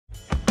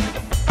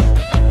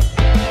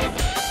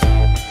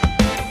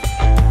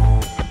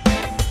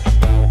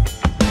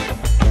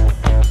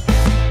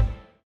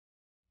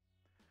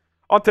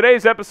On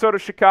today's episode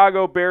of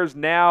Chicago Bears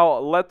Now,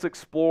 let's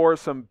explore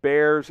some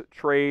Bears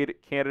trade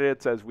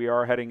candidates as we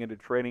are heading into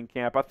training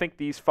camp. I think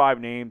these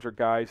 5 names are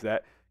guys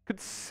that could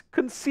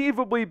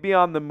conceivably be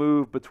on the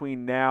move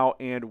between now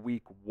and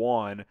week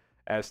 1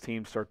 as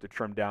teams start to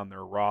trim down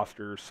their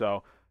rosters.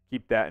 So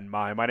keep that in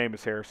mind. My name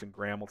is Harrison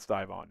Graham. Let's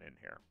dive on in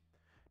here.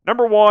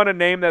 Number 1, a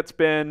name that's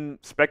been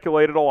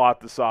speculated a lot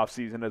this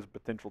offseason as a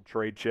potential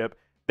trade chip.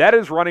 That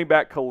is running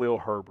back Khalil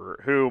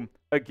Herbert, who,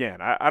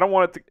 again, I don't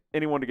want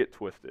anyone to get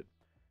twisted.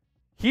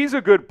 He's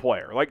a good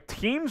player. Like,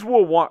 teams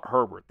will want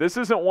Herbert. This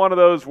isn't one of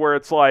those where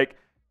it's like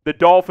the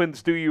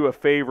Dolphins do you a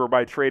favor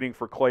by trading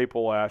for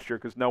Claypool last year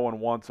because no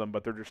one wants him,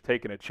 but they're just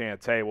taking a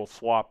chance. Hey, we'll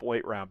swap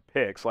late-round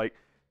picks. Like,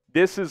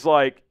 this is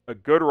like a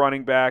good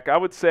running back. I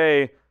would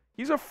say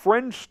he's a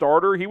fringe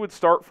starter. He would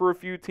start for a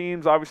few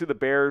teams. Obviously, the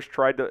Bears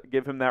tried to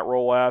give him that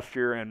role last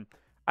year, and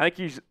I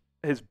think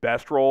his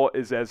best role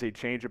is as a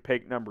change of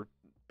pace number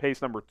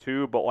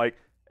 2, but like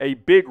a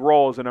big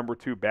role as a number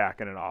 2 back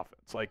in an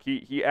offense. Like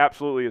he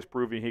absolutely is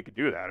proving he could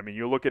do that. I mean,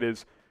 you look at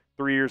his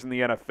 3 years in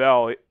the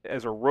NFL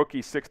as a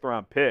rookie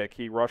 6th-round pick,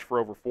 he rushed for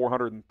over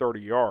 430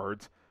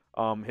 yards.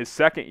 His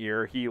second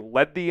year, he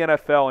led the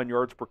NFL in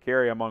yards per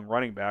carry among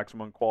running backs,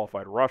 among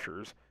qualified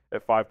rushers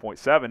at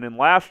 5.7. And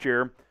last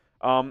year,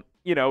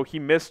 he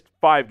missed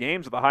 5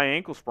 games with a high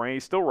ankle sprain. He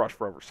still rushed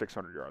for over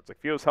 600 yards. Like,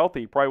 if he was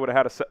healthy, he probably would have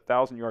had a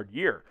 1,000-yard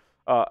year.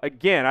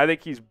 Again, I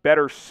think he's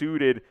better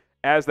suited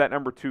as that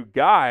number 2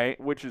 guy,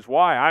 which is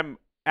why I'm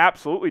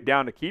absolutely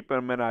down to keep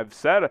him, and I've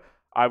said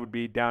I would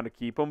be down to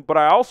keep him. But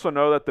I also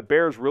know that the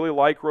Bears really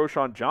like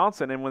Roschon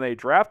Johnson, and when they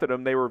drafted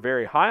him, they were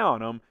very high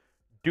on him.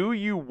 Do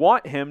you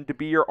want him to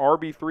be your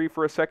RB3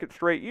 for a second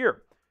straight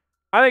year?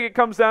 I think it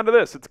comes down to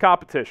this. It's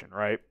competition,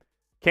 right?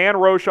 Can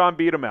Roschon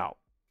beat him out?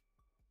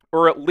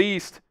 Or at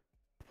least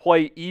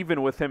play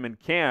even with him in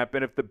camp?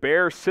 And if the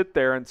Bears sit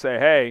there and say,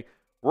 hey,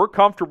 we're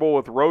comfortable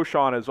with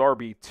Roschon as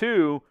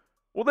RB2,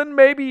 well, then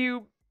maybe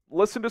you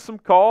listen to some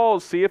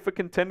calls, see if a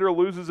contender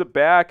loses it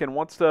back and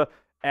wants to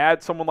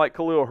add someone like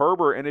Khalil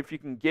Herbert. And if you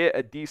can get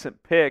a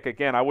decent pick,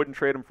 again, I wouldn't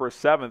trade him for a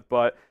 7th,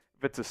 but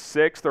if it's a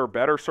 6th or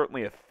better,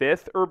 certainly a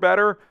 5th or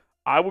better,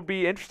 I would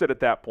be interested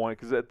at that point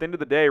because at the end of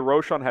the day,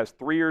 Roschon has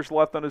 3 years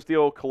left on his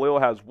deal, Khalil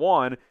has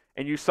 1,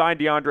 and you signed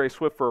DeAndre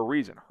Swift for a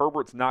reason.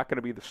 Herbert's not going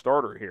to be the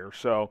starter here,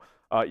 so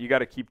you got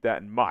to keep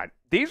that in mind.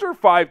 These are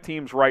 5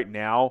 teams right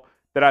now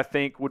that I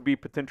think would be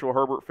potential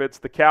Herbert fits.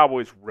 The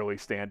Cowboys really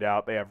stand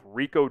out. They have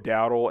Rico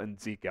Dowdle and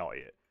Zeke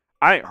Elliott.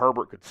 I think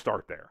Herbert could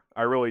start there.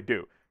 I really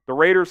do. The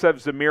Raiders have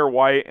Zamir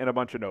White and a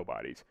bunch of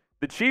nobodies.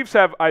 The Chiefs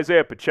have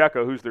Isaiah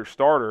Pacheco, who's their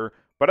starter,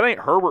 but I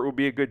think Herbert would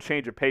be a good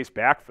change of pace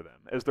back for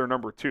them as their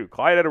number 2.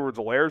 Clyde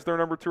Edwards-Helaire is their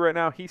number 2 right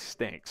now. He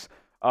stinks.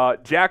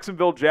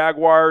 Jacksonville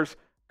Jaguars,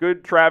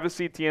 good.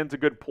 Travis Etienne's a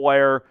good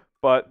player,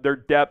 but their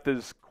depth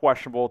is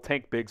questionable.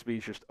 Tank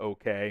Bigsby's just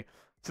okay.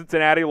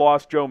 Cincinnati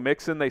lost Joe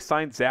Mixon. They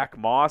signed Zach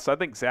Moss. I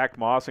think Zach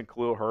Moss and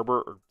Khalil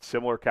Herbert are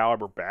similar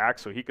caliber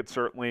backs, so he could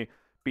certainly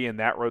be in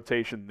that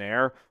rotation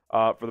there.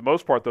 For the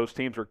most part, those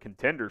teams are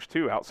contenders,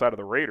 too, outside of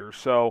the Raiders.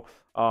 So,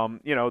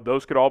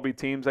 those could all be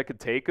teams that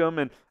could take him.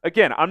 And,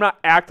 again, I'm not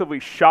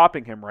actively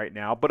shopping him right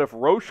now, but if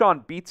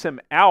Roschon beats him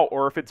out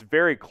or if it's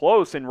very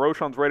close and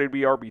Roschon's ready to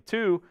be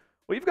RB2,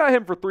 well, you've got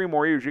him for 3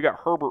 more years. You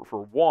got Herbert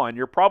for 1.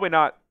 You're probably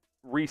not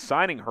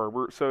re-signing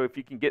Herbert, so if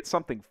you can get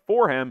something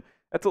for him,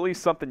 that's at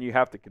least something you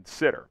have to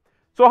consider.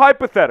 So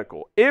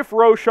hypothetical, if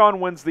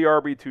Roschon wins the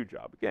RB2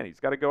 job, again, he's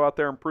got to go out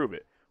there and prove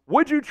it.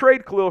 Would you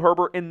trade Khalil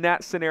Herbert in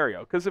that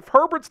scenario? Because if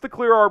Herbert's the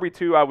clear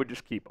RB2, I would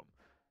just keep him.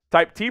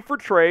 Type T for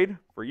trade,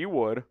 for you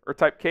would, or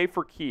type K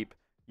for keep,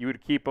 you would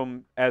keep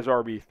him as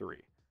RB3.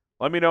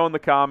 Let me know in the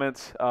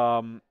comments.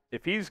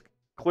 If he's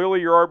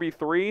clearly your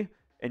RB3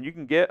 and you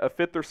can get a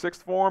 5th or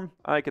 6th for him,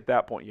 I think at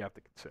that point you have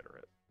to consider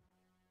it.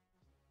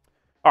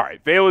 All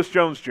right, Velus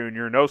Jones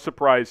Jr., no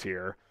surprise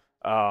here.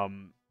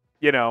 Some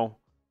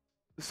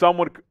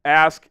would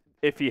ask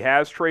if he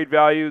has trade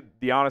value.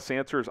 The honest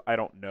answer is I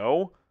don't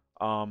know.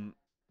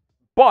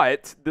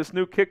 But this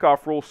new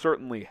kickoff rule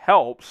certainly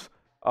helps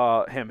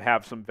him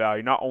have some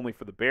value, not only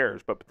for the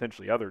Bears, but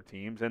potentially other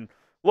teams. And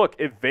look,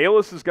 if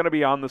Velus is going to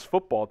be on this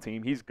football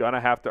team, he's going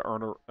to have to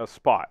earn a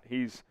spot.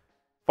 He's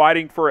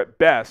fighting for, at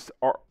best,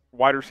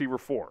 wide receiver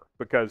 4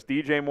 because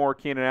DJ Moore,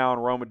 Keenan Allen,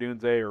 Rome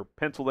Odunze are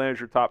penciled in as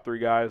your top 3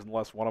 guys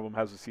unless one of them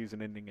has a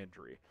season-ending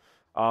injury.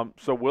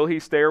 So will he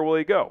stay or will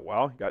he go?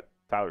 Well, you got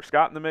Tyler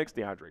Scott in the mix,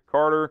 DeAndre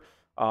Carter.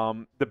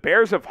 The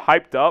Bears have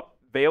hyped up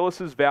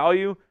Velus's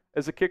value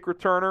as a kick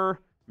returner.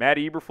 Matt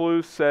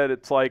Eberflus said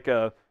it's like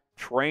a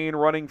train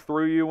running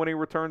through you when he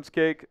returns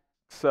kicks.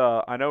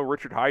 I know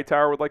Richard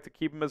Hightower would like to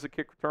keep him as a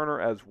kick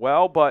returner as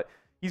well, but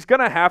he's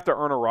going to have to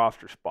earn a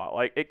roster spot.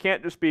 Like, it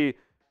can't just be,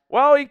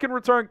 well, he can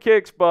return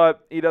kicks,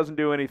 but he doesn't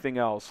do anything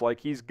else. Like,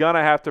 he's going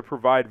to have to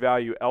provide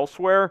value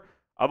elsewhere.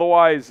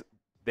 Otherwise,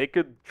 they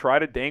could try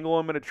to dangle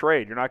him in a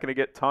trade. You're not going to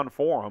get a ton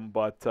for him,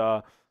 but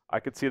I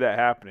could see that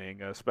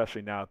happening,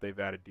 especially now that they've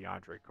added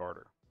DeAndre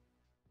Carter.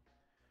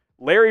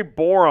 Larry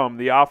Borom,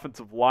 the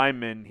offensive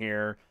lineman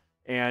here,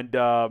 and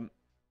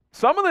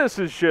some of this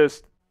is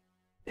just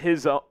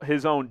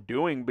his own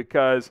doing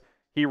because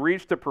he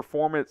reached a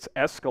performance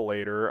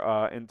escalator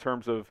in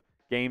terms of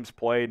games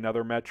played and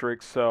other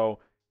metrics. So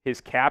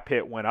his cap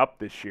hit went up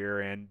this year,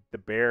 and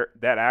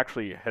that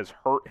actually has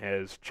hurt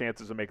his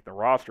chances of making the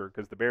roster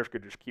because the Bears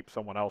could just keep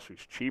someone else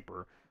who's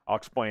cheaper. I'll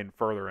explain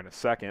further in a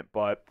second,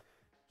 but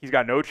he's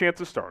got no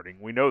chance of starting.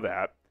 We know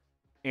that.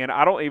 And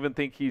I don't even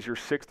think he's your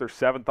 6th or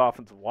 7th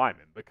offensive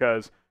lineman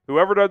because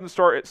whoever doesn't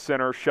start at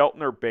center,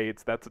 Shelton or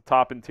Bates, that's a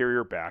top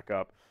interior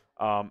backup.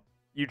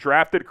 You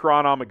drafted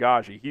Kiran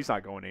Amegadjie. He's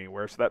not going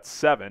anywhere, so that's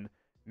 7.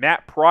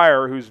 Matt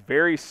Pryor, who's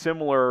very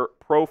similar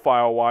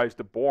profile-wise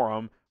to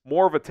Borom,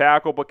 more of a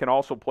tackle but can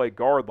also play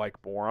guard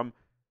like Borom.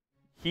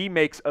 He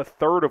makes a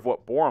third of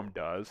what Borom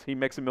does. He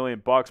makes $1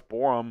 million.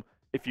 Borom,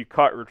 if you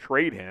cut or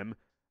trade him,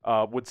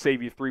 would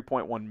save you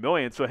 $3.1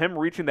 million. So him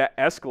reaching that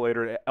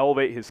escalator to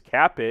elevate his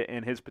cap hit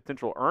and his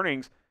potential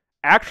earnings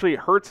actually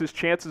hurts his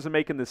chances of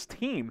making this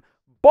team.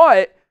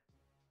 But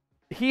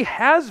he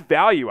has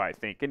value, I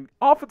think. And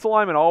offensive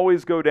linemen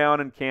always go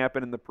down in camp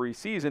and in the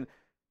preseason.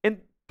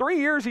 In 3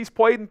 years, he's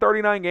played in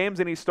 39 games,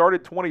 and he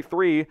started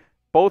 23,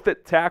 both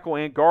at tackle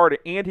and guard,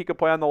 and he could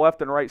play on the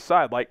left and right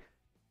side. Like,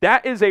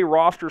 that is a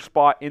roster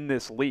spot in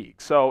this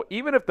league. So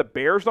even if the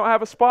Bears don't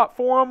have a spot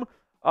for him,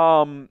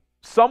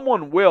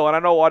 someone will. And I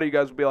know a lot of you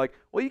guys will be like,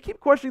 well, you keep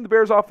questioning the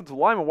Bears' offensive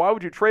lineman. Why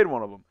would you trade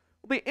one of them?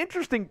 Well, the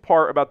interesting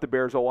part about the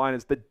Bears' O-line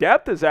is the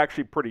depth is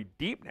actually pretty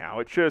deep now.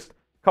 It's just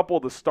a couple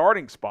of the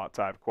starting spots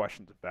I have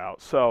questions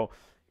about. So,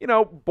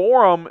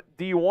 Borom,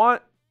 do you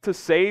want to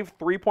save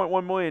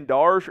 $3.1 million,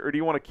 or do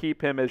you want to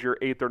keep him as your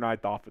 8th or 9th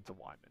offensive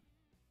lineman?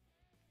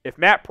 If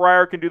Matt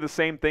Pryor can do the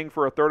same thing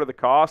for a third of the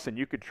cost and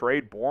you could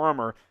trade Borom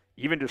or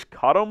even just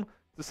cut him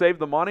to save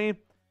the money,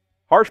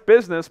 harsh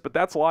business, but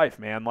that's life,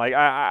 man. Like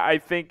I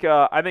think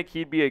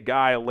he'd be a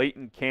guy late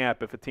in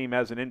camp if a team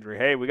has an injury.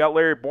 Hey, we got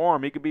Larry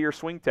Borom. He could be your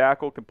swing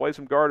tackle, can play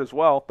some guard as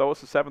well. Throw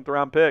us a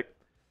 7th-round pick.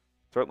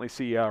 Certainly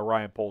see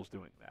Ryan Poles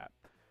doing that.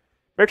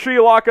 Make sure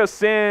you lock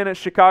us in at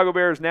Chicago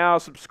Bears Now.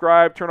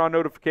 Subscribe, turn on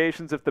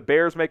notifications. If the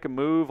Bears make a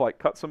move, like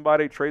cut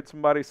somebody, trade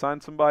somebody,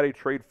 sign somebody,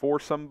 trade for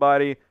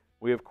somebody,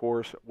 we, of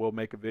course, will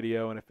make a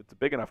video. And if it's a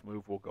big enough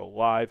move, we'll go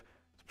live.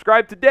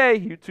 Subscribe today,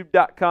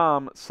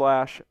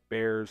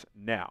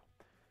 youtube.com/BearsNow.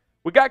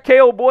 We got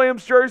Caleb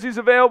Williams jerseys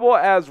available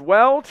as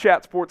well,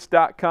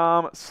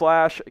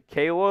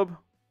 chatsports.com/Caleb.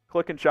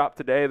 Click and shop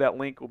today. That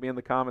link will be in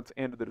the comments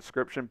and the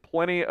description.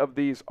 Plenty of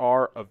these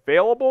are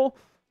available.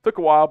 Took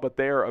a while, but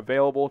they are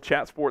available.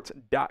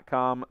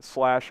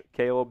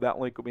 Chatsports.com/Caleb. That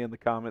link will be in the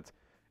comments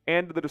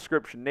and the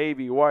description.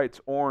 Navy, whites,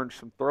 orange,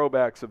 some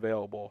throwbacks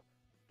available.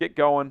 Get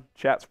going.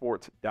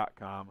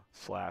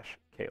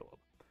 Chatsports.com/Caleb.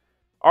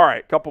 All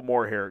right, couple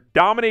more here.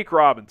 Dominique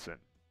Robinson.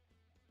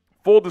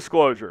 Full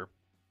disclosure,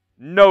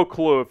 no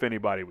clue if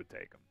anybody would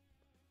take him.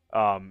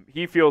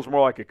 He feels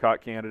more like a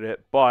cut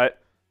candidate,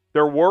 but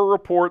there were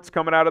reports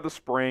coming out of the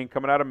spring,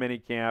 coming out of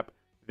minicamp,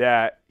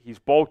 that he's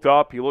bulked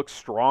up, he looks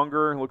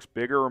stronger, he looks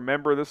bigger.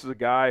 Remember, this is a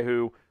guy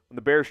who, when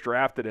the Bears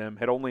drafted him,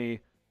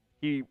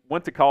 he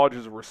went to college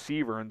as a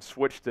receiver and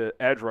switched to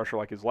edge rusher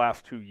like his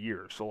last 2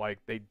 years. So, like,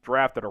 they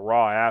drafted a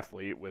raw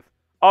athlete with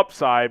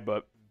upside,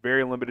 but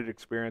very limited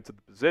experience at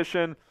the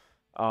position.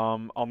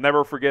 I'll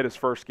never forget his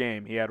first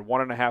game. He had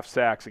 1.5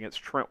 sacks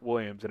against Trent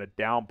Williams in a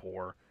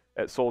downpour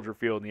at Soldier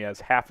Field, and he has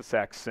half a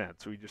sack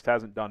since. So he just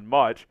hasn't done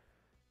much.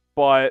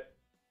 But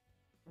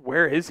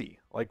where is he?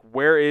 Like,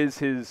 where is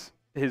his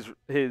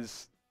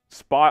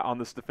spot on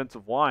this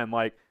defensive line?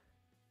 Like,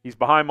 he's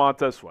behind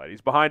Montez Sweat.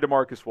 He's behind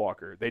DeMarcus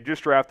Walker. They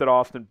just drafted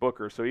Austin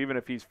Booker, so even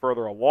if he's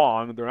further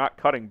along, they're not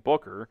cutting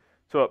Booker.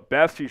 So at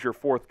best, he's your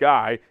 4th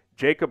guy.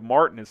 Jacob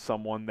Martin is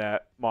someone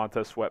that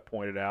Montez Sweat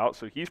pointed out,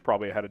 so he's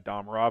probably ahead of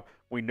Dominique.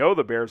 We know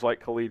the Bears like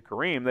Khalid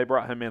Kareem. They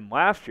brought him in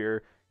last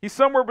year. He's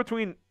somewhere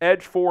between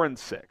edge 4 and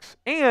 6.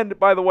 And,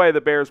 by the way,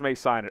 the Bears may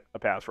sign a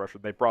pass rusher.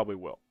 They probably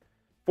will.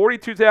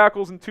 42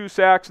 tackles and 2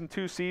 sacks in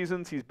 2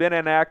 seasons. He's been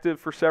inactive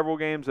for several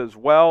games as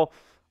well,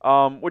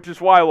 which is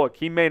why, look,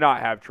 he may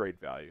not have trade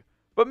value.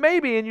 But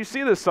maybe, and you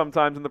see this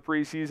sometimes in the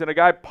preseason, a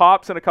guy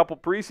pops in a couple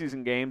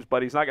preseason games,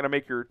 but he's not going to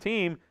make your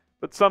team.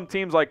 But some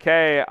teams like,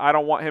 hey, I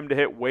don't want him to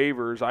hit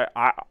waivers.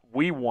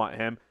 We want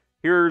him.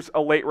 Here's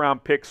a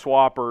late-round pick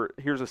swap, or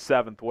here's a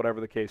 7th,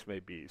 whatever the case may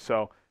be.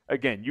 So,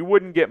 again, you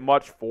wouldn't get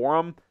much for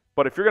him.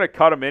 But if you're going to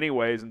cut him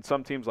anyways, and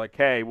some team's like,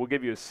 hey, we'll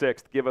give you a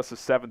 6th, give us a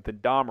 7th in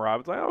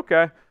Dominique, it's like,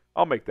 okay,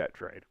 I'll make that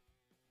trade.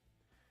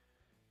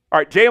 All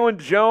right, Jaylon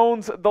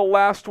Jones, the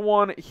last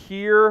one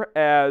here,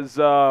 as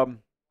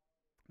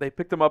they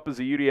picked him up as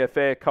a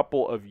UDFA a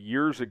couple of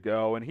years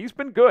ago, and he's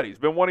been good. He's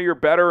been one of your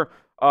better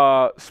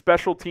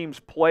special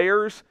teams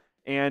players,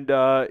 and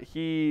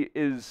he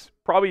is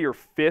probably your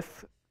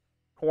 5th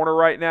corner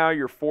right now,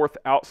 your 4th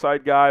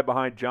outside guy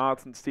behind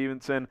Johnson,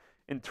 Stevenson,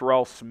 and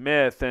Terrell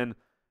Smith. And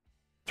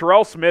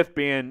Terrell Smith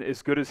being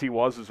as good as he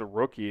was as a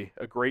rookie,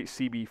 a great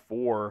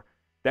CB4,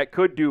 that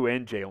could do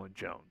in Jaylon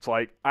Jones.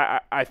 Like,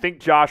 I think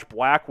Josh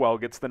Blackwell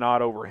gets the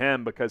nod over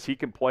him because he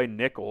can play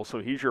nickel, so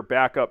he's your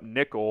backup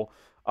nickel.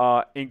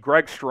 And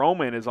Greg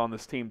Stroman is on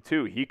this team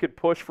too. He could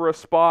push for a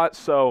spot,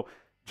 so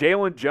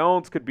Jaylon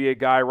Jones could be a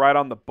guy right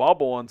on the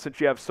bubble, and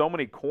since you have so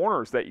many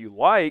corners that you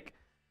like,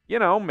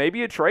 maybe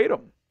you trade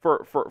him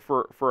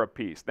for a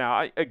piece.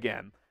 Now,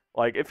 again,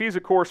 like if he's a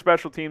core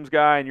special teams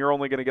guy and you're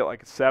only going to get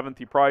like a seventh,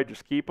 you probably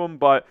just keep him.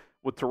 But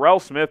with Terrell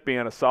Smith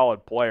being a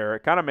solid player,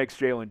 it kind of makes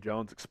Jaylon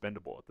Jones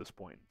expendable at this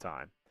point in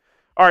time.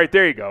 All right,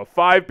 there you go.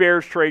 5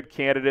 Bears trade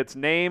candidates.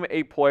 Name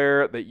a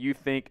player that you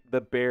think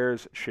the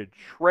Bears should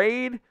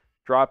trade.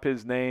 Drop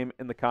his name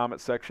in the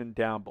comment section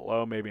down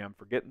below. Maybe I'm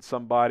forgetting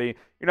somebody.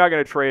 You're not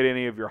going to trade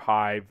any of your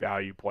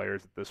high-value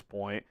players at this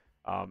point.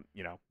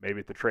 Maybe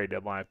at the trade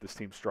deadline if this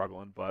team's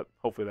struggling, but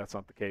hopefully that's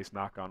not the case,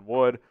 knock on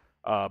wood.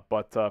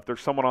 But if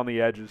there's someone on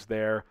the edges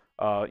there,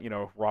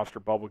 roster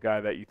bubble guy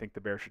that you think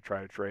the Bears should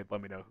try to trade,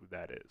 let me know who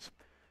that is.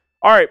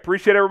 All right,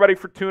 appreciate everybody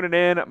for tuning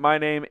in. My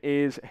name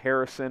is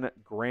Harrison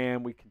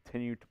Graham. We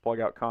continue to plug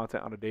out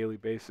content on a daily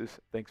basis.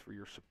 Thanks for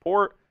your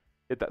support.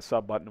 Hit that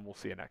sub button, and we'll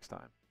see you next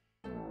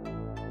time.